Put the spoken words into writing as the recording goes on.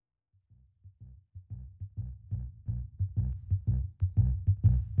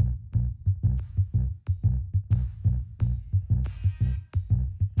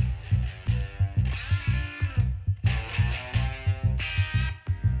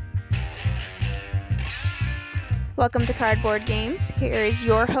Welcome to Cardboard Games. Here is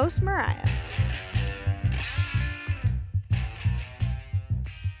your host, Mariah.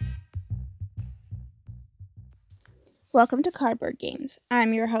 Welcome to Cardboard Games.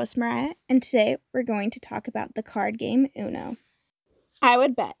 I'm your host, Mariah, and today we're going to talk about the card game Uno. I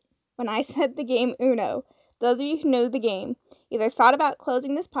would bet when I said the game Uno, those of you who know the game either thought about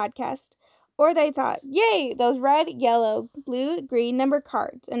closing this podcast or they thought, yay, those red, yellow, blue, green number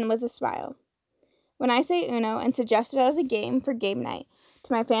cards, and with a smile. When I say Uno and suggest it as a game for game night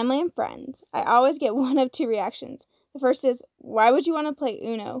to my family and friends, I always get one of two reactions. The first is, why would you want to play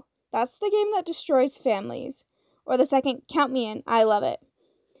Uno? That's the game that destroys families. Or the second, count me in, I love it.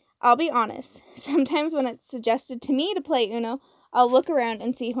 I'll be honest, sometimes when it's suggested to me to play Uno, I'll look around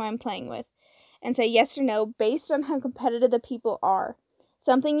and see who I'm playing with and say yes or no based on how competitive the people are.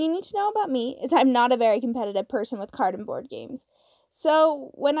 Something you need to know about me is I'm not a very competitive person with card and board games.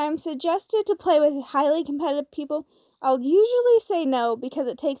 So when I'm suggested to play with highly competitive people, I'll usually say no because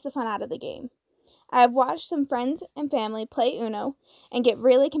it takes the fun out of the game. I've watched some friends and family play Uno and get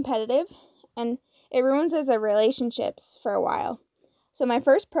really competitive, and it ruins their relationships for a while. So my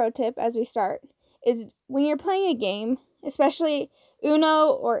first pro tip as we start is when you're playing a game, especially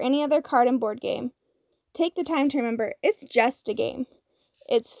Uno or any other card and board game, take the time to remember it's just a game.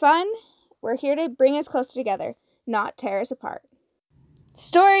 It's fun. We're here to bring us closer together, not tear us apart.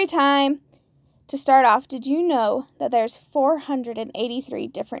 Story time! To start off, did you know that there's 483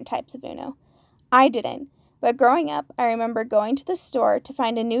 different types of Uno? I didn't, but growing up, I remember going to the store to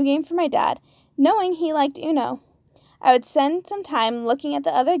find a new game for my dad, knowing he liked Uno. I would spend some time looking at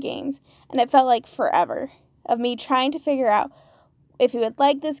the other games, and it felt like forever of me trying to figure out if he would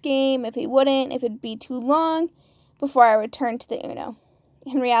like this game, if he wouldn't, if it'd be too long, before I would turn to the Uno.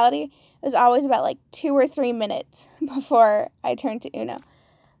 In reality, it was always about 2 or 3 minutes before I turned to Uno.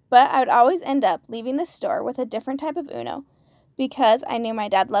 But I would always end up leaving the store with a different type of Uno because I knew my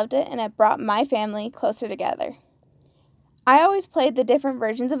dad loved it and it brought my family closer together. I always played the different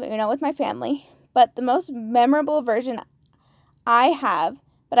versions of Uno with my family, but the most memorable version I have,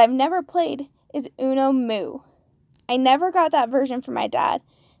 but I've never played, is Uno Moo. I never got that version from my dad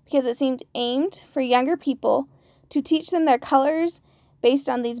because it seemed aimed for younger people to teach them their colors based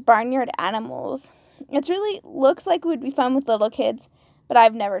on these barnyard animals. It really looks like it would be fun with little kids, but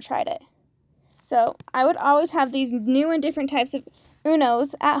I've never tried it. So I would always have these new and different types of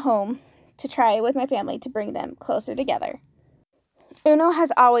Unos at home to try with my family to bring them closer together. Uno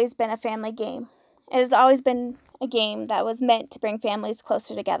has always been a family game. It has always been a game that was meant to bring families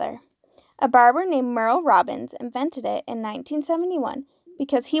closer together. A barber named Merle Robbins invented it in 1971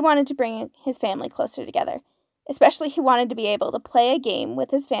 because he wanted to bring his family closer together. Especially he wanted to be able to play a game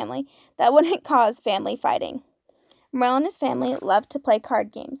with his family that wouldn't cause family fighting. Merle and his family loved to play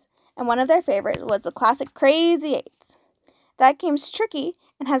card games, and one of their favorites was the classic Crazy Eights. That game's tricky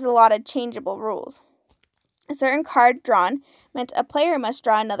and has a lot of changeable rules. A certain card drawn meant a player must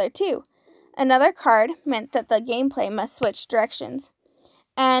draw another 2. Another card meant that the gameplay must switch directions.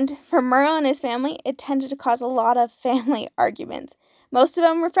 And for Merle and his family, it tended to cause a lot of family arguments. Most of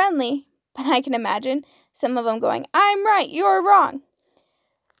them were friendly, but I can imagine some of them going, I'm right, you're wrong.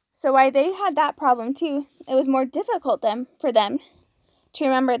 So while they had that problem too, it was more difficult for them to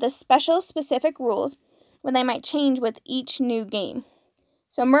remember the specific rules when they might change with each new game.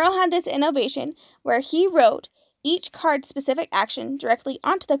 So Merle had this innovation where he wrote each card's specific action directly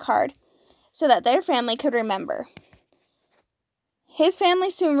onto the card so that their family could remember. His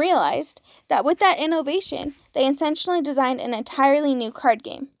family soon realized that with that innovation, they essentially designed an entirely new card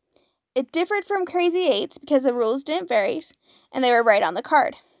game. It differed from Crazy Eights because the rules didn't vary, and they were right on the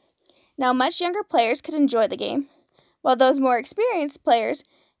card. Now, much younger players could enjoy the game, while those more experienced players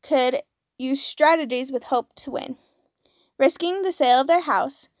could use strategies with hope to win. Risking the sale of their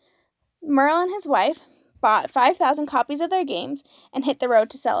house, Merle and his wife bought 5,000 copies of their games and hit the road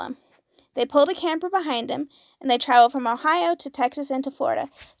to sell them. They pulled a camper behind them, and they traveled from Ohio to Texas and to Florida,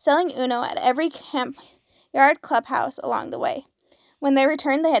 selling Uno at every campyard clubhouse along the way. When they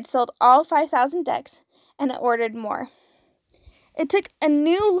returned, they had sold all 5,000 decks and ordered more. It took a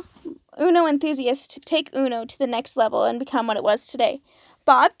new Uno enthusiast to take Uno to the next level and become what it was today.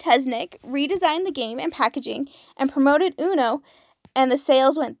 Bob Tesnick redesigned the game and packaging and promoted Uno, and the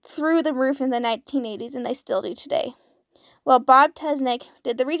sales went through the roof in the 1980s, and they still do today. While Bob Tesnick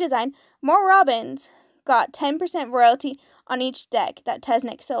did the redesign, Merle Robbins got 10% royalty on each deck that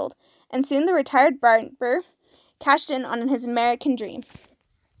Tesnick sold, and soon the retired barber cashed in on his American dream.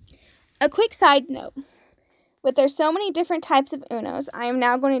 A quick side note. With there's so many different types of Unos, I am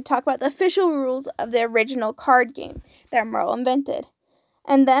now going to talk about the official rules of the original card game that Merle invented.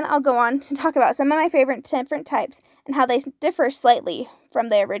 And then I'll go on to talk about some of my favorite different types and how they differ slightly from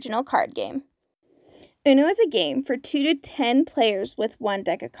the original card game. Uno is a game for 2 to 10 players with one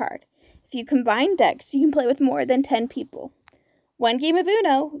deck of cards. If you combine decks, you can play with more than 10 people. One game of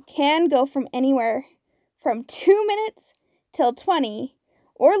Uno can go from anywhere from 2 minutes till 20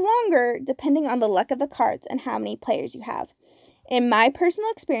 or longer, depending on the luck of the cards and how many players you have. In my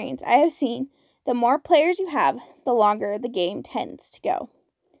personal experience, I have seen the more players you have, the longer the game tends to go.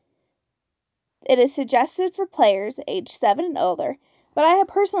 It is suggested for players aged 7 and older, but I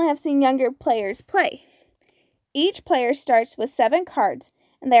personally have seen younger players play. Each player starts with 7 cards,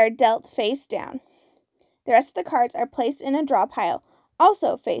 and they are dealt face down. The rest of the cards are placed in a draw pile,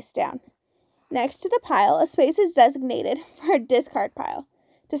 also face down. Next to the pile, a space is designated for a discard pile.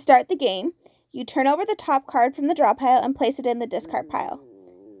 To start the game, you turn over the top card from the draw pile and place it in the discard pile.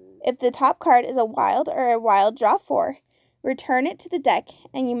 If the top card is a wild or a wild draw 4, return it to the deck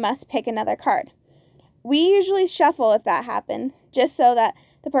and you must pick another card. We usually shuffle if that happens, just so that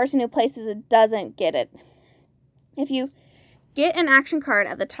the person who places it doesn't get it. If you get an action card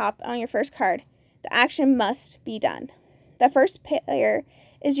at the top on your first card, the action must be done. The first player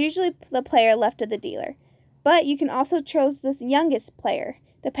is usually the player left of the dealer, but you can also choose the youngest player,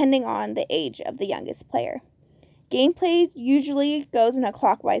 depending on the age of the youngest player. Gameplay usually goes in a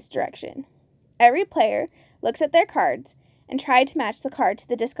clockwise direction. Every player looks at their cards and tries to match the card to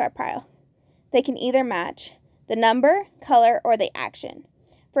the discard pile. They can either match the number, color, or the action.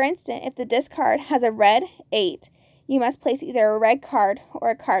 For instance, if the discard has a red 8, you must place either a red card or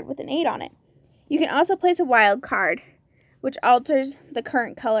a card with an 8 on it. You can also place a wild card, which alters the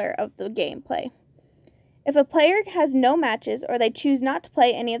current color of the gameplay. If a player has no matches or they choose not to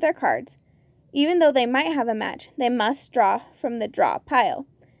play any of their cards, even though they might have a match, they must draw from the draw pile.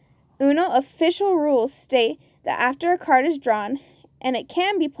 Uno official rules state that after a card is drawn and it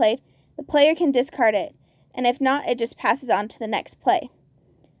can be played, the player can discard it, and if not, it just passes on to the next play.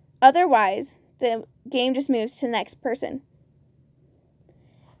 Otherwise, the game just moves to the next person.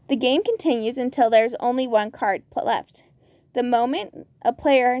 The game continues until there's only one card left. The moment a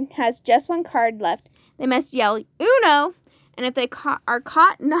player has just one card left, they must yell, "Uno!" And if they are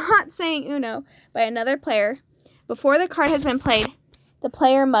caught not saying Uno by another player before the card has been played, the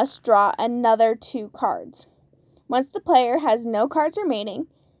player must draw another 2 cards. Once the player has no cards remaining,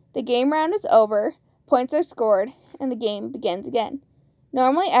 the game round is over, points are scored, and the game begins again.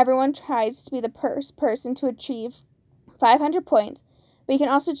 Normally, everyone tries to be the first person to achieve 500 points, but you can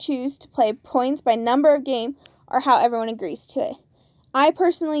also choose to play points by number of game or how everyone agrees to it. I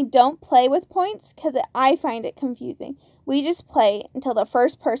personally don't play with points because I find it confusing. We just play until the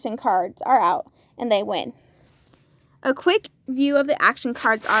first person cards are out and they win. A quick view of the action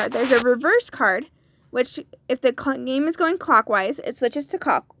cards are: there's a reverse card, which if the game is going clockwise, it switches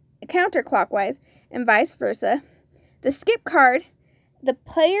to counterclockwise and vice versa. The skip card, the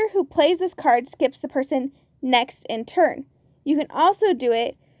player who plays this card skips the person next in turn. You can also do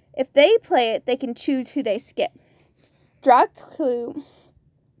it if they play it, they can choose who they skip. Draw clue.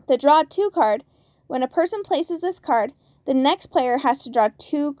 The draw 2 card, when a person places this card, the next player has to draw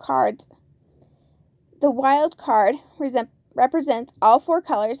 2 cards. The wild card represents all 4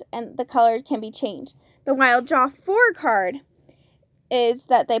 colors, and the color can be changed. The wild draw 4 card is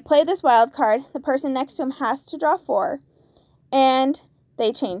that they play this wild card, the person next to them has to draw 4, and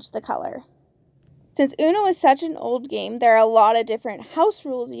they change the color. Since Uno is such an old game, there are a lot of different house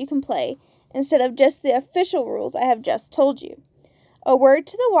rules that you can play instead of just the official rules I have just told you. A word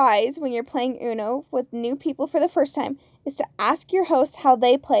to the wise when you're playing Uno with new people for the first time is to ask your host how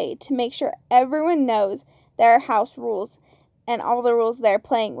they play to make sure everyone knows their house rules and all the rules they're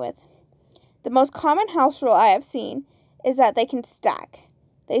playing with. The most common house rule I have seen is that they can stack.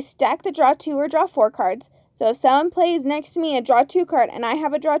 They stack the draw 2 or draw 4 cards, so if someone plays next to me a draw 2 card and I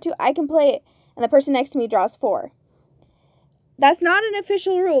have a draw 2, I can play it, and the person next to me draws 4. That's not an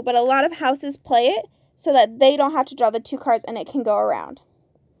official rule, but a lot of houses play it so that they don't have to draw the 2 cards and it can go around.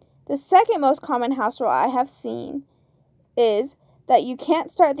 The second most common house rule I have seen is that you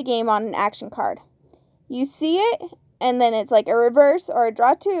can't start the game on an action card. You see it, and then it's like a reverse or a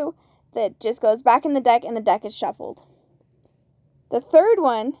draw 2 that just goes back in the deck and the deck is shuffled. The third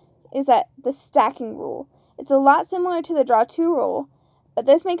one is that the stacking rule. It's a lot similar to the draw 2 rule, but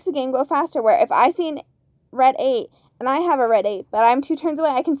this makes the game go faster, where if I see a red 8 and I have a red 8, but I'm 2 turns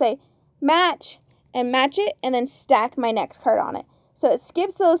away, I can say match and match it and then stack my next card on it. So it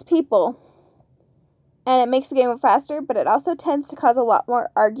skips those people and it makes the game go faster, but it also tends to cause a lot more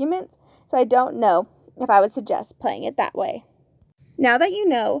arguments, so I don't know if I would suggest playing it that way. Now that you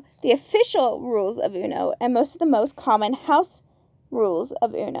know the official rules of Uno and most of the most common house rules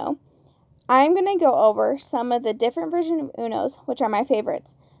of Uno. I'm going to go over some of the different versions of Unos, which are my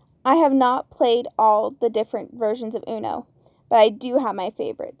favorites. I have not played all the different versions of Uno, but I do have my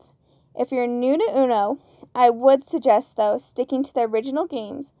favorites. If you're new to Uno, I would suggest, though, sticking to the original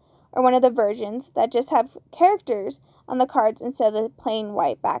games or one of the versions that just have characters on the cards instead of the plain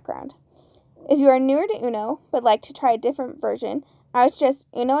white background. If you are newer to Uno but like to try a different version, I would suggest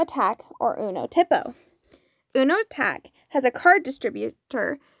Uno Attack or Uno Tipo. Uno Attack has a card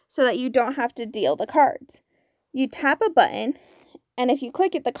distributor so that you don't have to deal the cards. You tap a button, and if you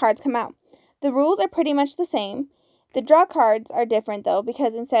click it, the cards come out. The rules are pretty much the same. The draw cards are different, though,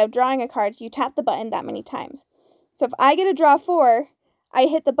 because instead of drawing a card, you tap the button that many times. So if I get a draw 4, I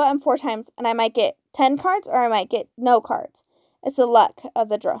hit the button 4 times, and I might get 10 cards or I might get no cards. It's the luck of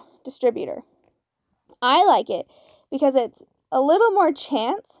the draw distributor. I like it because it's a little more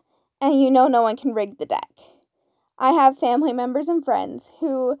chance, and you know no one can rig the deck. I have family members and friends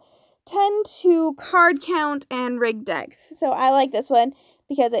who tend to card count and rig decks, so I like this one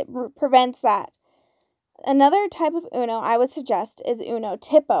because it prevents that. Another type of Uno I would suggest is Uno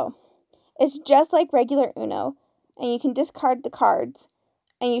Tipo. It's just like regular Uno, and you can discard the cards,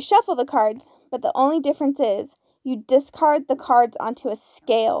 and you shuffle the cards, but the only difference is you discard the cards onto a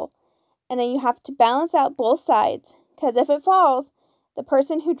scale, and then you have to balance out both sides, because if it falls, the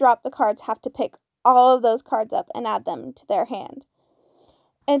person who dropped the cards have to pick all of those cards up and add them to their hand.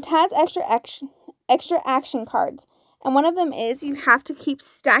 It has extra action cards, and one of them is you have to keep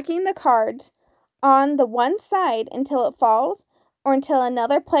stacking the cards on the one side until it falls, or until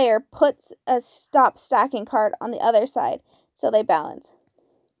another player puts a stop stacking card on the other side so they balance.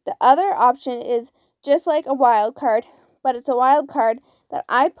 The other option is just like a wild card, but it's a wild card that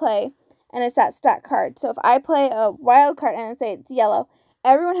I play, and it's that stack card. So if I play a wild card and say it's yellow,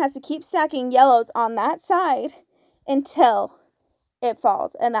 everyone has to keep stacking yellows on that side until it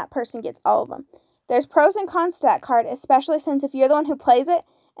falls, and that person gets all of them. There's pros and cons to that card, especially since if you're the one who plays it,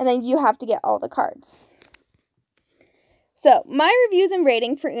 and then you have to get all the cards. So my reviews and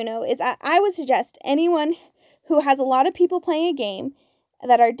rating for Uno is I would suggest anyone who has a lot of people playing a game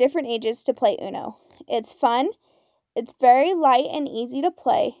that are different ages to play Uno. It's fun, it's very light and easy to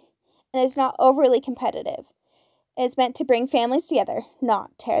play, and it's not overly competitive. It's meant to bring families together,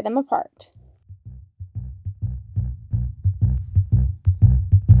 not tear them apart.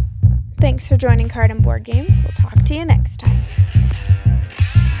 Thanks for joining Card and Board Games. We'll talk to you next time.